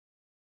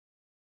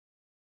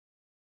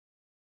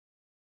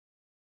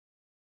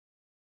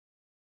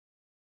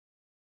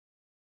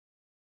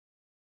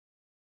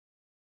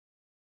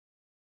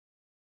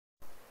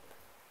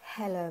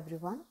Hello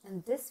everyone,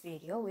 in this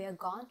video we are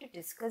going to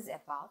discuss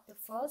about the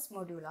first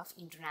module of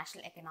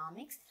International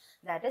Economics,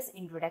 that is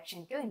Introduction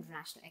to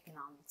International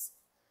Economics.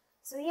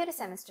 So here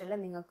semester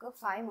you have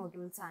 5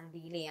 modules and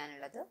deal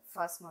cheyanullathu.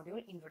 First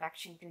module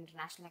Introduction to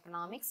International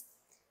Economics,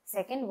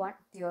 second one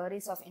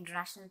Theories of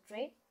International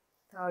Trade,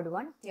 third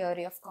one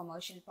Theory of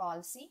Commercial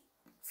Policy,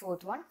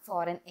 fourth one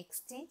Foreign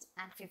Exchange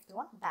and fifth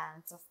one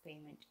Balance of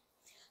Payment.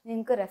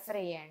 നിങ്ങൾക്ക് refer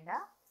ചെയ്യേണ്ട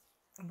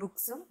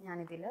ബുക്സും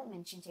ഞാനിതിൽ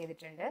mention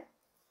ചെയ്തിട്ടുണ്ട്.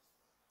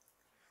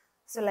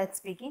 So let's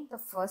begin the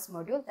first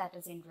module, that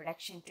is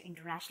Introduction to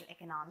International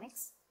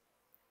Economics.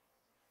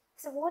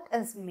 So what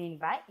is meant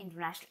by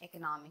International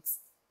Economics?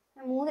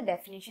 Three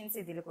definitions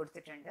idil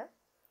koduthittundu.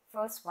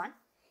 First one,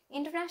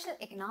 International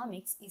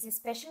Economics is a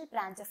special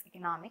branch of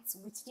economics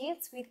which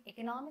deals with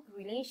economic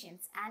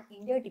relations and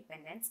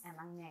interdependence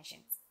among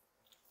nations.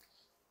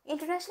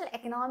 International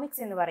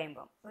Economics ennu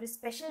parayumbom oru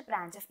special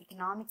branch of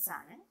economics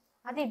aanu.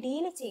 അത്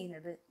deal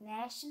ചെയ്യുന്നത്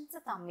Nations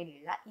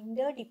തമ്മിലുള്ള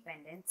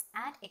interdependence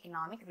and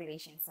economic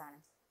relations ആണ്.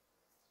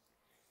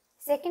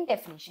 Second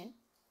definition,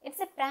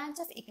 it's A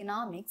branch of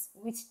economics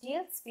which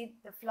deals with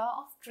the flow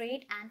of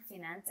trade and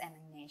finance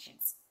among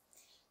Nations.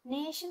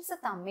 Nations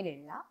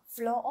തമ്മിലുള്ള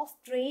flow of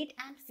trade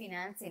and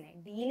ഫിനാൻസിനെ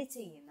deal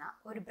ചെയ്യുന്ന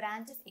ഒരു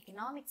branch of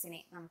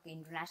എക്കണോമിക്സിനെ നമുക്ക്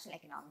international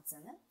economics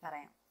എന്ന്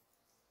പറയാം.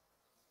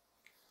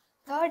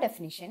 Third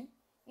definition,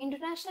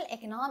 International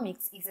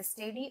economics is a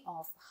study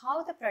of how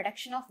the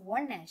production of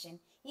one nation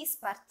is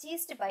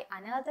purchased by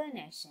another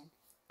nation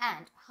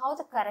and how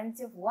the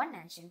currency of one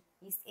nation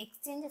is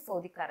exchanged for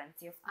the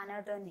currency of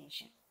another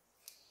nation.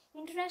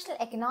 International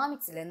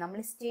economics il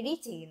nammal study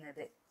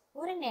cheyyunnathu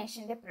oru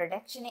nation's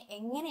production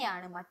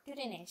എങ്ങനെയാണ്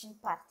മറ്റൊരു nation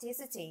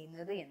purchase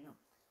ചെയ്യുന്നത് എന്നും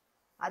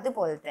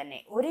അതുപോലെ തന്നെ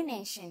ഒരു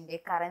നേഷന്റെ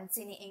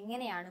കറൻസിനെ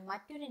എങ്ങനെയാണ്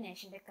മറ്റൊരു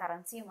നേഷന്റെ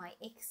കറൻസിയുമായി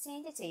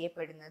exchange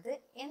ചെയ്യപ്പെടുന്നത്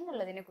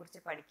എന്നുള്ളതിനെ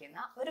കുറിച്ച്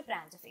പഠിക്കുന്ന ഒരു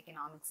ബ്രാഞ്ച് ഓഫ്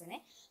എക്കണോമിക്സിനെ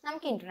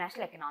നമുക്ക്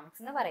ഇന്റർനാഷണൽ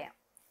എക്കണോമിക്സ് എന്ന് പറയാം.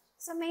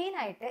 സോ മെയിൻ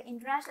ആയിട്ട്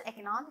ഇന്റർനാഷണൽ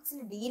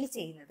എക്കണോമിക്സിൽ ഡീൽ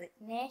ചെയ്യുന്നത്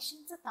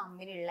നേഷൻസ്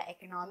തമ്മിലുള്ള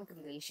economic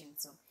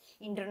റിലേഷൻസും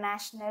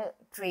international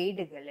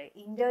ട്രേഡുകൾ,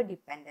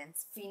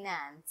 interdependence,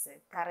 finance,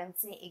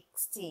 currency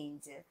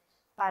exchange,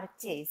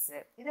 purchase,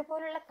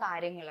 ഇതുപോലുള്ള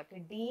കാര്യങ്ങളൊക്കെ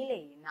ഡീൽ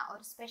ചെയ്യുന്ന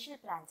ഒരു സ്പെഷ്യൽ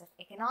ബ്രാഞ്ച് ഓഫ്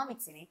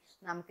എക്കണോമിക്സിനെ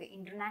നമുക്ക്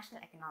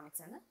ഇന്റർനാഷണൽ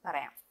എക്കണോമിക്സ് എന്ന്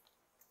പറയാം.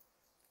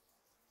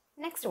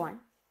 Next one,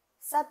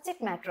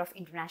 subject matter of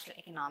international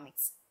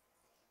economics.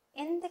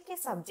 എന്തൊക്കെ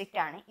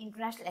സബ്ജക്റ്റ് ആണ്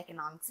ഇന്റർനാഷണൽ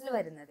എക്കണോമിക്സിൽ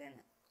വരുന്നത്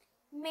എന്ന്.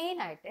 മെയിൻ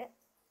ആയിട്ട്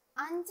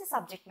 5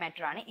 സബ്ജക്ട്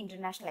മാറ്റർ ആണ്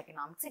ഇന്റർനാഷണൽ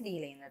എക്കണോമിക്സ്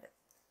ഡീൽ ചെയ്യുന്നത്.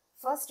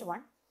 First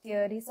one,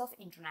 theories of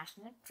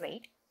international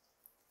trade.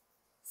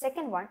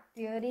 Second one,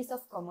 theories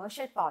of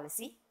commercial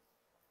policy.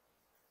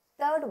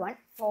 Third one,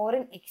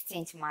 foreign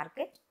exchange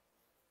market.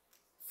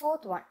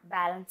 Fourth one,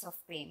 balance of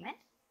payment.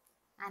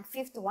 And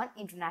fifth one,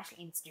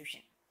 international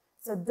institution.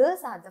 So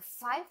these are the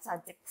 5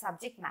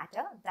 subject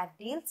matter that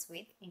deals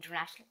with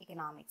international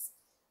economics.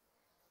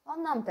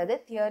 ഒന്നാമത്തത്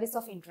theories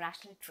of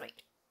international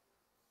trade.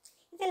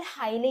 ഇതിൽ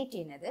highlight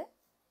ചെയ്യുന്നത്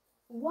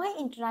why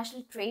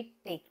international trade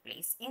take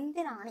place.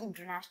 എന്തിനാണ്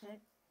international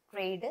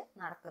trade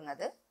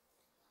നടക്കുന്നത്,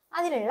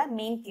 അതിലുള്ള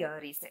main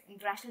theories.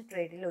 International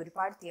ട്രേഡിൽ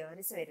ഒരുപാട്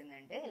theories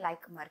വരുന്നുണ്ട്,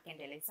 like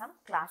mercantilism,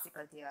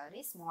 classical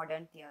theories,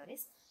 modern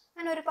theories,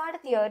 അങ്ങനെ ഒരുപാട്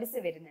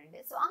തിയറീസ് വരുന്നുണ്ട്.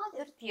 സോ ആ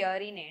ഒരു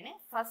തിയറിനെയാണ്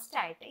ഫസ്റ്റ്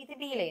ആയിട്ട് ഇത്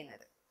ഡീൽ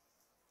ചെയ്യുന്നത്.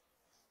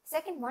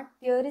 Second one,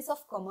 theories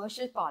of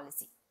commercial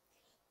policy.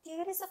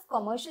 Theories of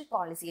commercial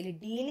പോളിസിയിൽ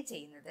deal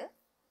ചെയ്യുന്നത്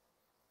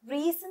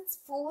reasons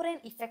for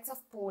and effects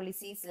of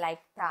policies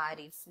like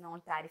tariffs, non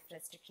tariff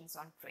restrictions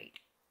on trade,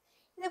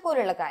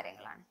 ഇതുപോലുള്ള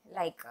കാര്യങ്ങളാണ്.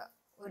 ലൈക്ക്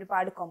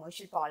ഒരുപാട്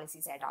കൊമേഴ്ഷ്യൽ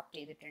പോളിസീസ് അഡോപ്റ്റ്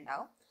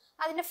ചെയ്തിട്ടുണ്ടാവും,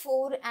 അതിൻ്റെ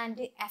four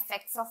and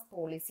effects of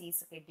policies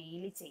ഒക്കെ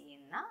deal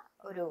ചെയ്യുന്ന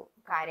ഒരു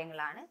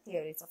കാര്യങ്ങളാണ്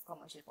theories of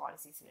commercial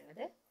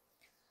പോളിസീസിലുള്ളത്.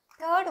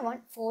 Third one,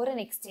 foreign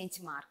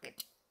exchange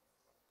market.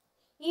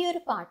 ഈ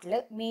ഒരു പാർട്ടിൽ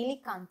മെയിൻലി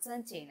കൺസേൺ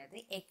ചെയ്യുന്നത്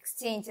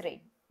exchange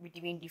rate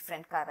between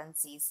different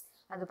currencies,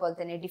 അതുപോലെ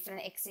തന്നെ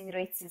ഡിഫറെൻറ്റ് എക്സ്ചേഞ്ച്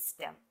റേറ്റ്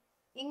സിസ്റ്റം,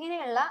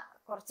 ഇങ്ങനെയുള്ള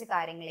കുറച്ച്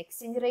കാര്യങ്ങൾ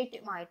എക്സ്ചേഞ്ച്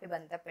റേറ്റുമായിട്ട്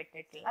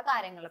ബന്ധപ്പെട്ടിട്ടുള്ള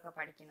കാര്യങ്ങളൊക്കെ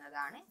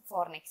പഠിക്കുന്നതാണ്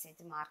ഫോറിൻ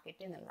എക്സ്ചേഞ്ച്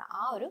മാർക്കറ്റ് എന്നുള്ള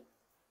ആ ഒരു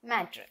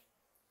matter.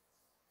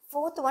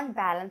 Fourth one,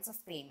 balance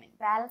of payment.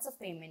 Balance of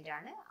payment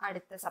ആണ്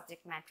അടുത്ത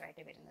സബ്ജക്ട് മാറ്റർ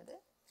ആയിട്ട് വരുന്നത്.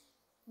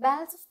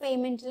 ബാലൻസ് ഓഫ്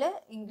പേയ്മെന്റിൽ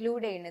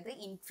ഇൻക്ലൂഡ് ചെയ്യുന്നത്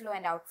inflow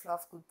and outflow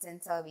of goods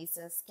and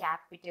services,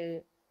 capital,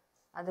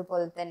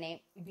 അതുപോലെ തന്നെ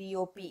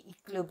BOP,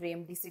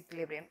 ഇക്വിലിബ്രിയം,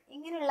 ഡിസിക്വിലിബ്രിയം,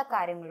 ഇങ്ങനെയുള്ള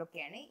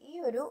കാര്യങ്ങളൊക്കെയാണ് ഈ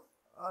ഒരു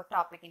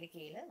ടോപ്പിക്കിന്റെ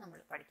കീഴിൽ നമ്മൾ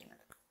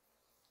പഠിക്കുന്നത്.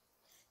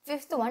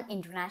 ഫിഫ്ത്ത് വൺ,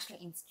 ഇന്റർനാഷണൽ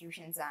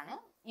ഇൻസ്റ്റിറ്റ്യൂഷൻസ് ആണ്.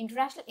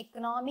 International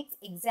economics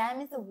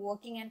examines the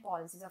working and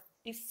policies of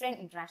different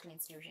international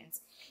institutions.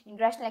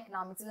 International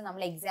എക്കണോമിക്സിൽ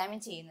നമ്മൾ എക്സാമിൻ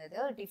ചെയ്യുന്നത്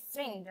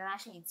ഡിഫറെൻറ്റ്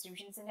ഇന്റർനാഷണൽ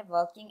ഇൻസ്റ്റിറ്റ്യൂഷൻസിന്റെ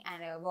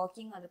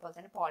വർക്കിംഗ് അതുപോലെ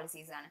തന്നെ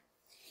പോളിസീസ് ആണ്.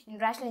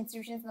 ഇന്റർനാഷണൽ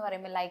ഇൻസ്റ്റിറ്റ്യൂഷൻസ് എന്ന്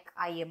പറയുമ്പോൾ ലൈക്ക്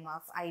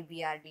IMF,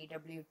 IBRD,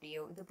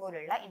 WTO,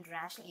 ഇതുപോലുള്ള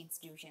ഇന്റർനാഷണൽ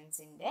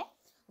ഇൻസ്റ്റിറ്റ്യൂഷൻസിന്റെ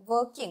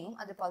വർക്കിങ്ങും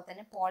അതുപോലെ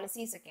തന്നെ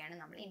പോളിസീസ് ഒക്കെയാണ്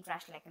നമ്മൾ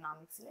ഇന്റർനാഷണൽ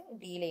എക്കണോമിക്സിൽ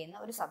ഡീൽ ചെയ്യുന്ന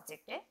ഒരു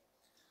സബ്ജക്റ്റ്.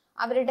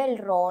 അവരുടെ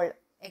role,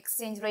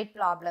 exchange rate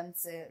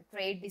problems,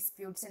 trade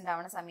disputes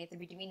ഉണ്ടാവുന്ന സമയത്ത്,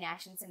 ബിറ്റ്വീൻ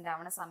നാഷൻസ്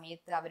ഉണ്ടാവുന്ന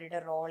സമയത്ത് അവരുടെ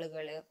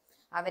റോളുകൾ,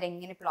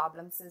 അവരെങ്ങനെ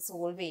പ്രോബ്ലംസ്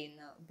സോൾവ്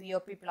ചെയ്യുന്നു,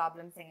 BOP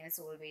പ്രോബ്ലംസ് എങ്ങനെ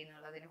സോൾവ് ചെയ്യുന്നു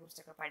എന്നുള്ളതിനെ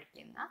കുറിച്ചൊക്കെ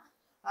പഠിക്കുന്ന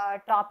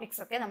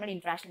ടോപ്പിക്സ് ഒക്കെ നമ്മൾ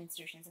ഇന്റർനാഷണൽ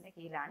ഇൻസ്റ്റിറ്റ്യൂഷൻസിന്റെ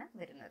കീഴിലാണ്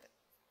വരുന്നത്.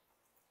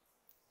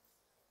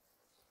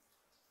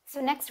 So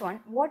next one,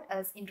 what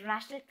is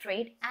international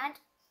trade and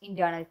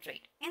internal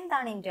trade?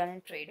 എന്താണ് internal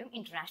ട്രേഡും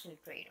international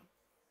ട്രേഡും?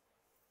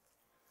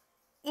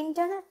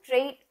 Internal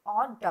trade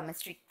or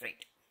domestic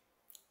trade.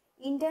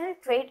 Internal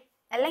trade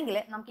അല്ലെങ്കിൽ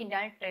നമുക്ക്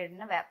ഇന്റേണൽ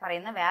ട്രേഡിന്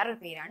പറയുന്ന വേറൊരു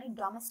പേരാണ്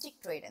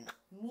ഡൊമസ്റ്റിക് ട്രേഡ് എന്ന്.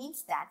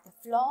 Means that the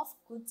flow of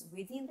goods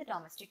within the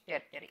domestic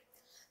territory.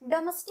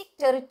 Domestic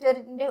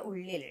ടെറിട്ടറിന്റെ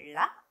ഉള്ളിലുള്ള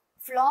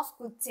flow of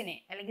ഗുഡ്സിനെ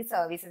അല്ലെങ്കിൽ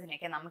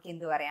സർവീസസിനെയൊക്കെ നമുക്ക്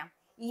എന്ത് പറയാം?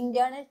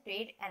 ഇന്റേണൽ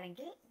ട്രേഡ്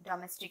അല്ലെങ്കിൽ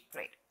ഡൊമസ്റ്റിക്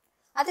ട്രേഡ്.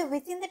 അത്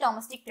വിത്തിൻ ദ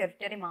ഡൊമസ്റ്റിക്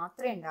ടെറിട്ടറി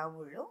മാത്രമേ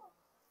ഉണ്ടാവുള്ളൂ,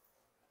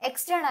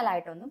 എക്സ്റ്റേണൽ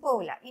ആയിട്ടൊന്നും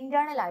പോവില്ല.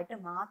 ഇന്റേണൽ ആയിട്ട്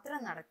മാത്രം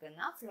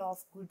നടക്കുന്ന ഫ്ലോ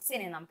ഓഫ്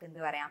ഗുഡ്സിനെ നമുക്ക് എന്ത്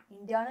പറയാം?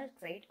 Internal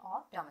trade or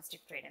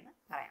domestic trade എന്ന്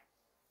പറയാം.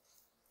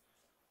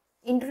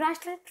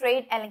 ഇന്റർനാഷണൽ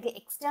ട്രേഡ് അല്ലെങ്കിൽ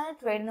എക്സ്റ്റേണൽ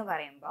ട്രേഡ് എന്ന്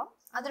പറയുമ്പോൾ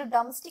അതൊരു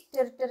ഡൊമസ്റ്റിക്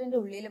ടെറിട്ടറിന്റെ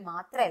ഉള്ളിൽ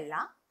മാത്രമല്ല,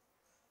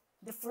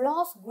 the flow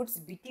of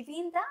goods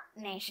between the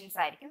Nations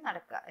ആയിരിക്കും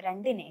നടക്കുക.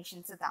 രണ്ട്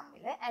നേഷൻസ്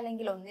തമ്മിൽ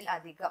അല്ലെങ്കിൽ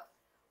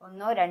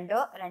ഒന്നോ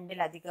രണ്ടോ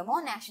രണ്ടിലധികമോ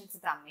നേഷൻസ്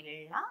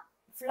തമ്മിലുള്ള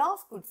ഫ്ലോ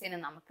ഓഫ് ഗുഡ്സിനെ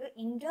നമുക്ക്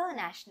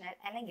ഇന്റർനാഷണൽ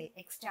അല്ലെങ്കിൽ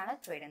എക്സ്റ്റേണൽ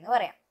ട്രേഡ് എന്ന്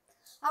പറയാം.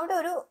 അവിടെ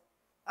ഒരു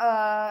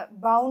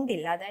ബൗണ്ട്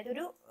ഇല്ല, അതായത്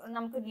ഒരു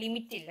നമുക്ക്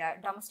ലിമിറ്റ് ഇല്ല.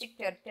 ഡൊമസ്റ്റിക്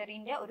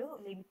ടെറിട്ടറിന്റെ ഒരു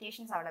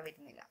ലിമിറ്റേഷൻസ് അവിടെ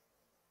വരുന്നില്ല.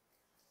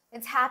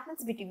 It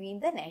happens between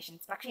the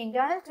Nations. പക്ഷെ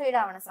ഇന്റേണൽ ട്രേഡ്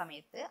ആവുന്ന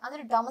സമയത്ത്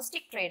അതൊരു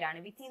ഡൊമസ്റ്റിക് ട്രേഡ് ആണ്,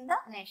 വിത്തിൻ ദ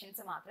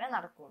നേഷൻസ് മാത്രമേ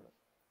നടക്കുകയുള്ളൂ.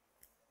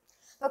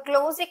 ഇപ്പൊ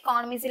ക്ലോസ്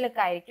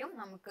എക്കോണമീസിലൊക്കെ ആയിരിക്കും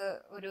നമുക്ക്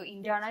ഒരു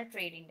ഇന്റേണൽ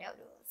ട്രേഡിന്റെ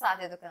ഒരു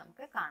സാധ്യത ഒക്കെ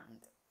നമുക്ക്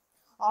കാണുന്നത്.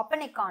 ഓപ്പൺ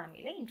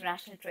എക്കോണമിയിൽ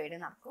ഇന്റർനാഷണൽ ട്രേഡ്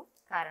നടക്കും,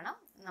 കാരണം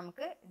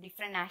നമുക്ക്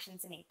ഡിഫറെന്റ്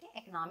നാഷൻസിനായിട്ട്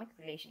എക്കണോമിക്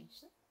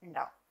റിലേഷൻസ്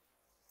ഉണ്ടാവും.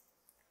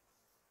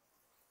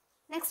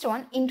 Next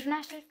one,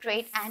 international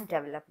trade and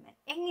development.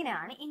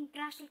 എങ്ങനെയാണ്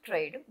ഇന്റർനാഷണൽ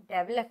ട്രേഡും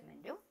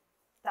ഡെവലപ്മെന്റും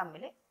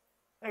തമ്മിൽ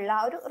ഉള്ള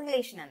ഒരു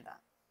റിലേഷൻ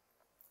എന്താണ്?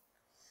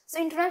 സോ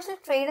ഇന്റർനാഷണൽ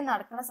ട്രേഡ്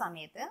നടക്കുന്ന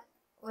സമയത്ത്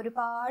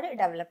ഒരുപാട്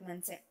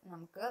ഡെവലപ്മെന്റ്സ്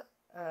നമുക്ക്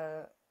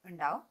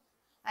ഉണ്ടാവും.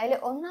 അതിൽ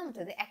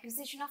ഒന്നാമത്തത്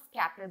acquisition of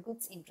capital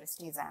goods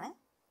industries ആണ്.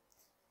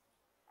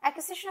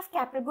 Acquisition of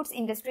capital goods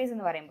industries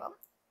എന്ന് പറയുമ്പോൾ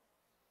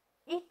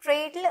ഈ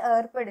ട്രേഡിൽ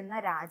ഏർപ്പെടുന്ന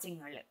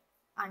രാജ്യങ്ങളിൽ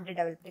അണ്ടർ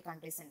ഡെവലപ്ഡ്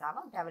കൺട്രീസ്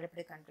ഉണ്ടാവും,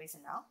 ഡെവലപ്ഡ് കൺട്രീസ്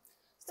ഉണ്ടാവും.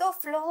 സോ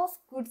ഫ്ലോ ഓഫ്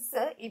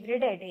ഗുഡ്സ്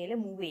ഇവരുടെ ഇടയിൽ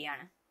മൂവ്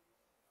ചെയ്യാണ്.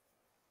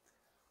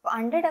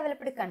 അണ്ടർ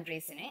ഡെവലപ്ഡ്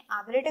കൺട്രീസിന്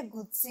അവരുടെ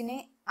ഗുഡ്സിന്,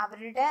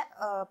 അവരുടെ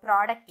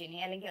പ്രോഡക്റ്റിന്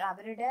അല്ലെങ്കിൽ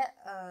അവരുടെ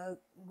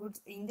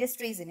ഗുഡ്സ്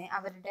ഇൻഡസ്ട്രീസിന്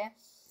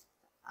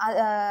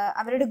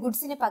അവരുടെ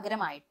ഗുഡ്സിന്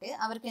പകരമായിട്ട്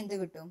അവർക്ക് എന്ത്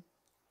കിട്ടും?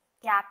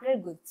 ക്യാപിറ്റൽ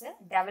ഗുഡ്സ്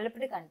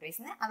ഡെവലപ്ഡ്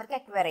കൺട്രീസിന് അവർക്ക്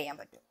അക്വയർ ചെയ്യാൻ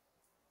പറ്റും.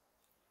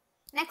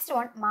 Next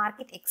one,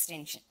 market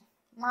extension.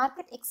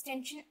 Market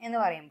extension എന്ന്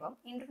പറയുമ്പോൾ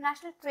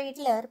ഇന്റർനാഷണൽ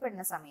ട്രേഡിൽ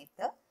ഏർപ്പെടുന്ന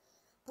സമയത്ത്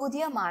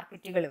പുതിയ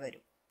മാർക്കറ്റുകൾ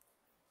വരും,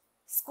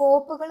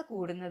 സ്കോപ്പുകൾ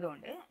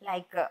കൂടുന്നതുകൊണ്ട്,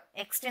 like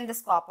extend the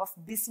scope of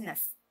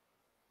business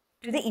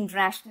to the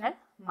international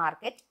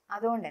market.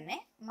 അതുകൊണ്ട് തന്നെ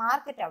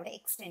മാർക്കറ്റ് അവിടെ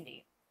എക്സ്റ്റെൻഡ്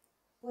ചെയ്യും,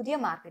 പുതിയ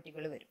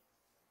മാർക്കറ്റുകൾ വരും,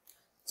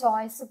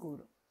 ചോയ്സ്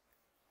കൂടും.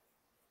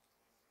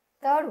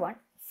 Third one,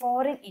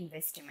 foreign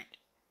investment.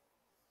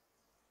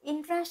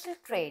 International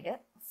trade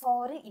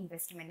foreign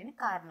ഇൻവെസ്റ്റ്മെന്റിന്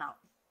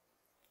കാരണമാവും.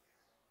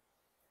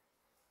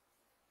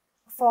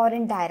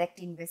 Foreign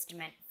direct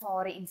investment,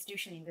 foreign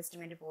institutional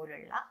investment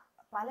പോലുള്ള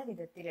പല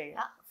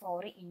വിധത്തിലുള്ള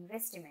ഫോറിൻ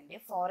ഇൻവെസ്റ്റ്മെന്റ്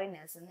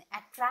ഫോറിനേഴ്സിന്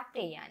അട്രാക്ട്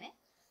ചെയ്യാൻ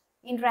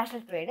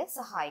ഇന്റർനാഷണൽ ട്രേഡ്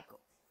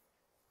സഹായിക്കും.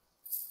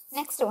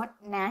 Next one,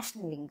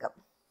 national income.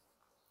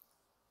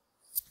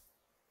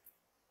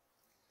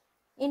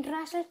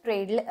 International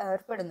ട്രേഡിൽ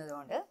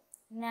ഏർപ്പെടുന്നതുകൊണ്ട്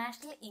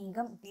national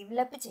income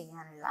develop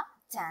ചെയ്യാനുള്ള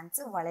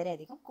ചാൻസ്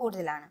വളരെയധികം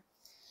കൂടുതലാണ്.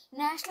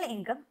 നാഷണൽ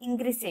ഇൻകം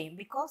ഇൻക്രീസ് ചെയ്യും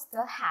because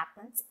the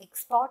happens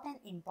export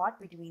and import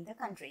between the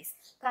countries.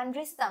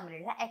 Countries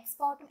തമ്മിലുള്ള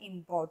എക്സ്പോർട്ടും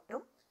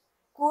ഇമ്പോർട്ടും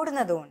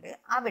കൂടുന്നതുകൊണ്ട്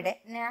അവിടെ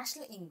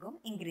നാഷണൽ ഇൻകം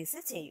ഇൻക്രീസ്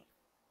ചെയ്യും.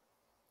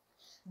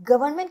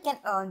 Government can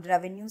earn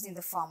revenues in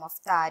the form of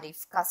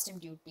tariff, custom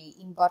duty,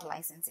 import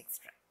licence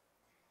etcetera.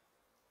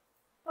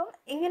 അപ്പം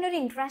ഇങ്ങനെ ഒരു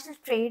international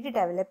trade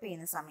develop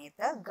ചെയ്യുന്ന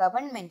സമയത്ത്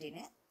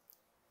ഗവൺമെന്റിന്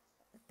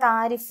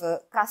tariff,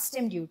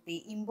 custom duty,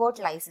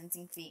 import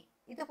licensing ഫീ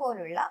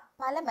ഇതുപോലുള്ള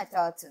പല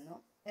മെത്തേഡ്സ് ഒന്നും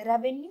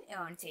റവന്യൂ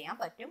ഏൺ ചെയ്യാൻ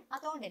പറ്റും.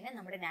 അതുകൊണ്ട് തന്നെ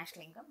നമ്മുടെ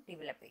നാഷണൽ ഇൻകം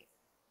ഡെവലപ്പ് ചെയ്യും.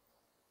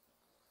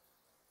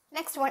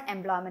 Next one,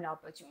 employment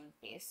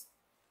opportunities.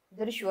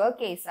 ഇതൊരു ഷുവർ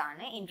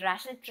കേസാണ്.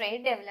 ഇന്റർനാഷണൽ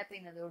ട്രേഡ് ഡെവലപ്പ്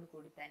ചെയ്യുന്നതോട്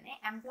കൂടി തന്നെ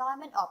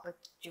എംപ്ലോയ്മെന്റ്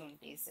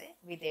ഓപ്പർച്യൂണിറ്റീസ്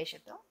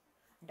വിദേശത്തും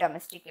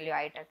ഡൊമസ്റ്റിക്കലും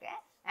ആയിട്ടൊക്കെ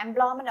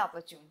എംപ്ലോയ്മെന്റ്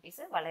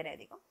ഓപ്പർച്യൂണിറ്റീസ്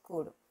വളരെയധികം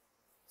കൂടും.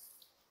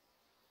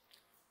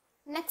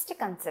 നെക്സ്റ്റ്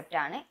കൺസെപ്റ്റ്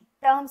ആണ്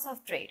ടേംസ്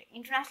ഓഫ് ട്രേഡ്.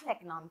 ഇന്റർനാഷണൽ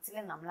എക്കണോമിക്സിൽ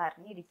നമ്മൾ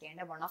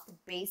അറിഞ്ഞിരിക്കേണ്ട one of the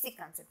basic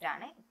concept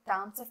ആണ്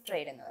ടേംസ് ഓഫ്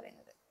ട്രേഡ് എന്ന്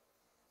പറയുന്നത്.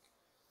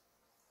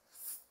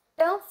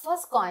 Term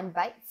first coined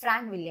by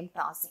Frank William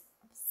tossing.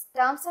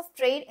 Terms of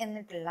trade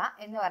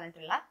എന്ന്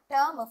പറഞ്ഞിട്ടുള്ള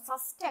ടേം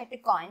ഫസ്റ്റ് ആയിട്ട്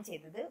കോയിൻ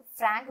ചെയ്തത്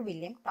ഫ്രാങ്ക്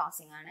വില്യം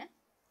ടോസിങ് ആണ്.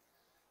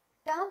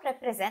 Term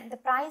represent the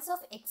price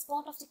of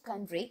export of the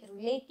country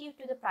relative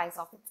to the price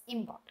of its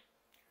import.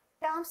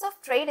 Terms of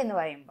trade എന്ന്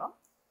പറയുമ്പോൾ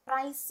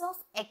price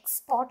of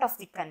export of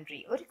the country,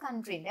 ഒരു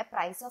കൺട്രീൻ്റെ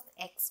price of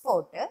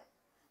export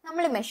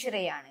നമ്മൾ measure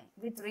ചെയ്യാണ്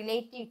വിത്ത്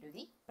relative to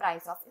the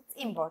price of its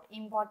import.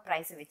 Import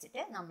price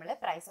വെച്ചിട്ട് നമ്മൾ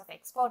price of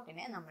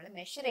എക്സ്പോർട്ടിനെ നമ്മൾ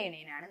measure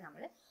ചെയ്യുന്നതിനാണ്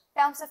നമ്മൾ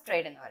ടേംസ് ഓഫ്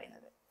ട്രേഡ് എന്ന്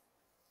പറയുന്നത്.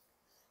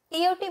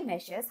 TOT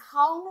measures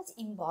how much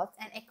imports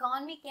an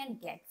economy can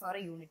get for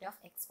a unit of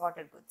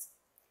exported goods.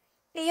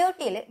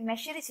 TOTയിൽ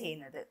measure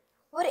ചെയ്യുന്നത്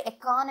ഒരു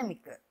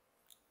economic,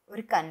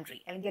 ഒരു കൺട്രി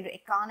അല്ലെങ്കിൽ ഒരു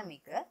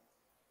എക്കോണമിക്ക്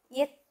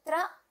എത്ര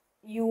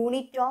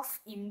യൂണിറ്റ് ഓഫ്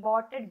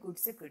ഇമ്പോർട്ടഡ്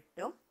ഗുഡ്സ്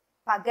കിട്ടും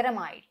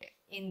പകരമായിട്ട്.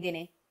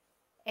 എന്തിന്?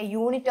 A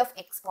unit of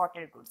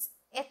exported goods.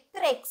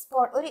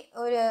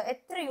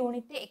 എത്ര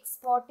യൂണിറ്റ്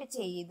എക്സ്പോർട്ട്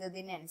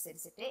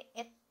ചെയ്തതിനനുസരിച്ചിട്ട്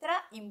എത്ര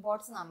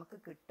ഇമ്പോർട്ട്സ് നമുക്ക്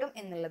കിട്ടും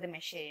എന്നുള്ളത്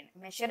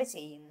മെഷർ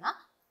ചെയ്യുന്ന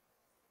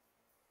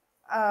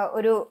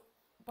ഒരു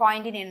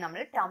പോയിന്റിനെയാണ്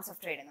നമ്മൾ ടേംസ്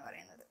ഓഫ് ട്രേഡ് എന്ന്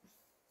പറയുന്നത്.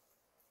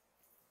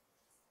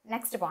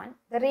 Next point,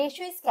 the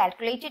ratio is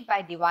calculated by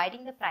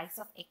dividing the price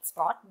of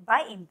export by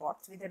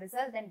imports with the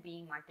result then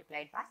being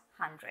multiplied by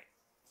 100.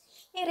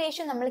 ഈ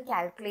റേഷ്യോ നമ്മൾ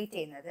കാൽക്കുലേറ്റ്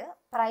ചെയ്യുന്നത്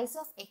price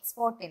of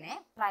എക്സ്പോർട്ടിനെ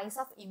price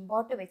of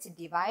import വെച്ച്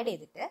divide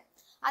ചെയ്തിട്ട്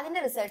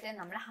അതിന്റെ റിസൾട്ടിനെ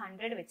നമ്മൾ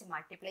 100 വെച്ച്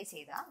മൾട്ടിപ്ലൈ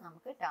ചെയ്താൽ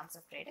നമുക്ക് ടേംസ്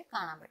ഓഫ് ട്രേഡ്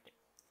കാണാൻ പറ്റും.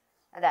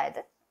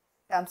 അതായത്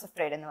ടേംസ് ഓഫ്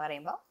ട്രേഡ് എന്ന്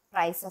പറയുമ്പോൾ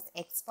price of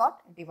export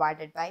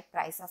divided by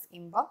price of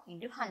import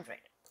into 100.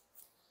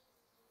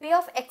 P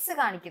of X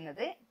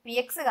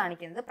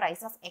കാണിക്കുന്നത്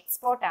പ്രൈസ് ഓഫ്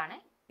എക്സ്പോർട്ട് ആണ്,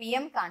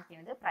 PM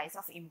കാണിക്കുന്നത് പ്രൈസ്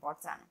ഓഫ്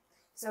ഇമ്പോർട്ട്സ് ആണ്.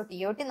 സോ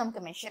TOT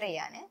നമുക്ക് മെഷർ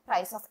ചെയ്യാൻ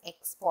price of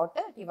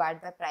export divide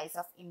by price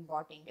of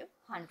import into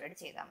 100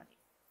 ചെയ്താൽ മതി.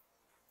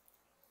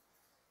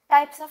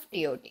 Types of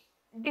TOT.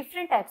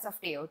 Different types of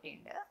TOT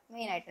ഉണ്ട്.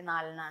 മെയിനായിട്ട്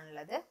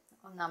 4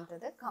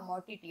 ഒന്നാമത്തത്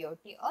commodity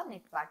TOT or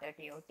net barter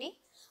TOT.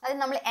 അത്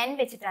നമ്മൾ N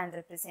വെച്ചിട്ടാണ്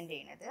റെപ്രസെന്റ്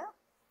ചെയ്യുന്നത്.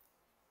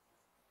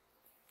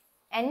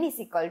 N is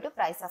equal to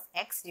price of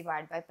X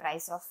divided by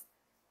price of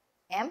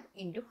M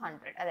into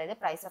 100. അതായത്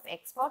price of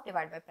export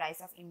divide by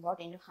price of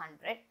import into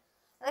 100.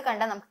 അത്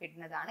കണ്ടാൽ നമുക്ക്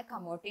കിട്ടുന്നതാണ്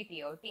കമോഡിറ്റി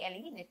TOT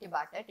അല്ലെങ്കിൽ നെറ്റ്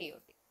ബാർട്ടർ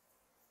TOT.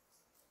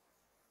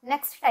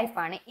 നെക്സ്റ്റ്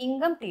ടൈപ്പാണ്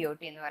ഇൻകം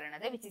TOT എന്ന്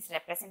പറയുന്നത്, which is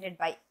represented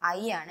by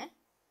I ആണ്.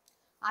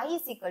 I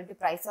is equal to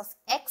price of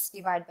X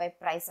divided by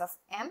price of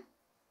M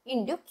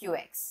into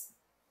QX.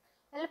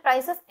 അതിൽ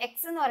പ്രൈസ് ഓഫ്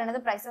എക്സ് എന്ന് പറയുന്നത്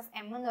പ്രൈസ് ഓഫ്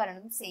M എന്ന്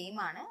പറയുന്നത് same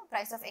ആണ്.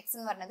 പ്രൈസ് ഓഫ് എക്സ്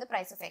എന്ന് പറയുന്നത്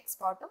പ്രൈസ് ഓഫ്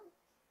എക്സ്പോർട്ടും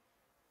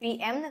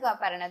PM എന്ന്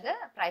പറയുന്നത്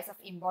പ്രൈസ്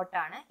ഓഫ് ഇമ്പോർട്ട്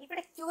ആണ്.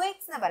 ഇവിടെ QX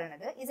എന്ന്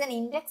പറയുന്നത് is an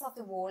index of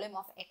the volume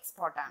of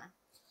export ആണ്.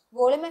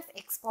 വോളിയം ഓഫ്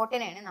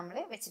എക്സ്പോർട്ടിനെയാണ് നമ്മൾ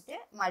വെച്ചിട്ട്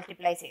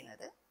മൾട്ടിപ്ലൈ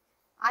ചെയ്യുന്നത്.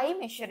 I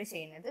മെഷർ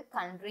ചെയ്യുന്നത്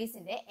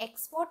കൺട്രീസിന്റെ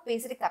export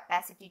based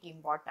capacity to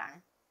import ആണ്.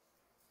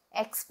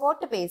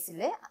 എക്സ്പോർട്ട്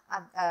ബേസിൽ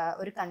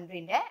ഒരു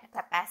കൺട്രീന്റെ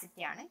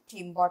കപ്പാസിറ്റി ആണ് ടു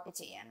ഇമ്പോർട്ട്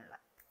ചെയ്യാനുള്ള.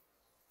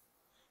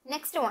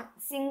 Next one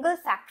single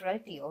factoral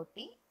TOT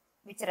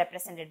which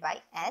represented by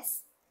S.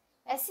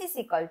 S is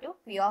equal to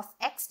P of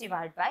X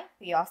divided by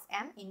P of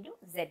M into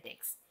ZX.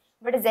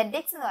 ഇവിടെ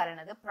ZX എന്ന്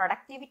പറയുന്നത്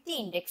productivity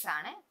index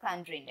ആണ്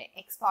കൺട്രീന്റെ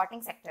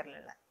exporting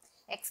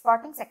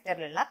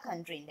സെക്ടറിലുള്ള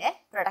കൺട്രീന്റെ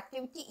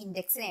productivity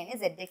ഇൻഡെക്സിനെയാണ്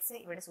ZX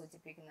ഇവിടെ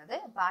സൂചിപ്പിക്കുന്നത്.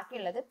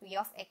 ബാക്കിയുള്ളത് P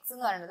of X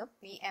എന്ന് പറയുന്നത്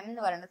PM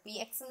എന്ന് പറയുന്നത്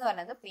PX എന്ന്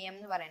പറയുന്നത് PM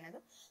എന്ന് പറയുന്നത്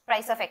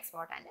price of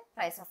export and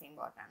price of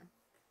import ആണ്.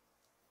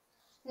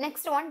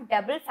 Next one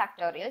double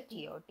factorial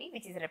TOT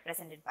which is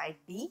represented by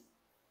D.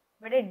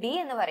 ഇവിടെ D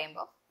എന്ന്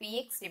പറയുമ്പോൾ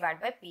PX divide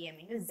by PM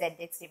into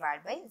ZX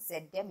divide by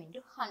ZM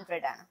into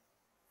 100 ആണ്.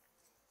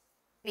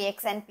 PX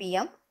and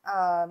PM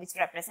which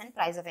represent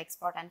price of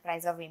export and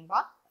price of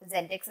import.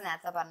 ZX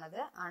നേരത്തെ പറഞ്ഞത്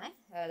ആണ്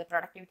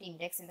productivity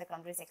index in the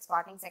countries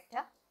exporting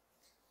sector.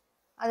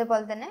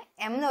 അതുപോലെ തന്നെ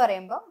M എന്ന്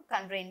പറയുമ്പോൾ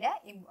കൺട്രീൻ്റെ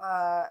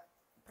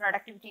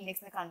productivity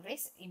index in the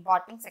countries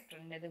importing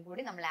സെക്ടറിൻ്റെതും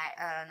കൂടി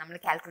നമ്മൾ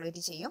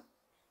കാൽക്കുലേറ്റ് ചെയ്യും.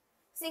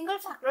 സിംഗിൾ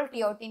ഫാക്ടോറിയൽ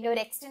TOT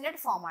ഒരു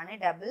എക്സ്റ്റെൻഡഡ് ഫോം ആണ്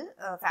ഡബിൾ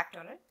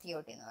ഫാക്ടോറിയൽ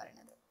TOT എന്ന്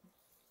പറയുന്നത്.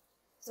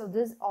 So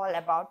this is all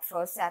about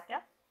first chapter.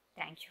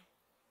 Thank you.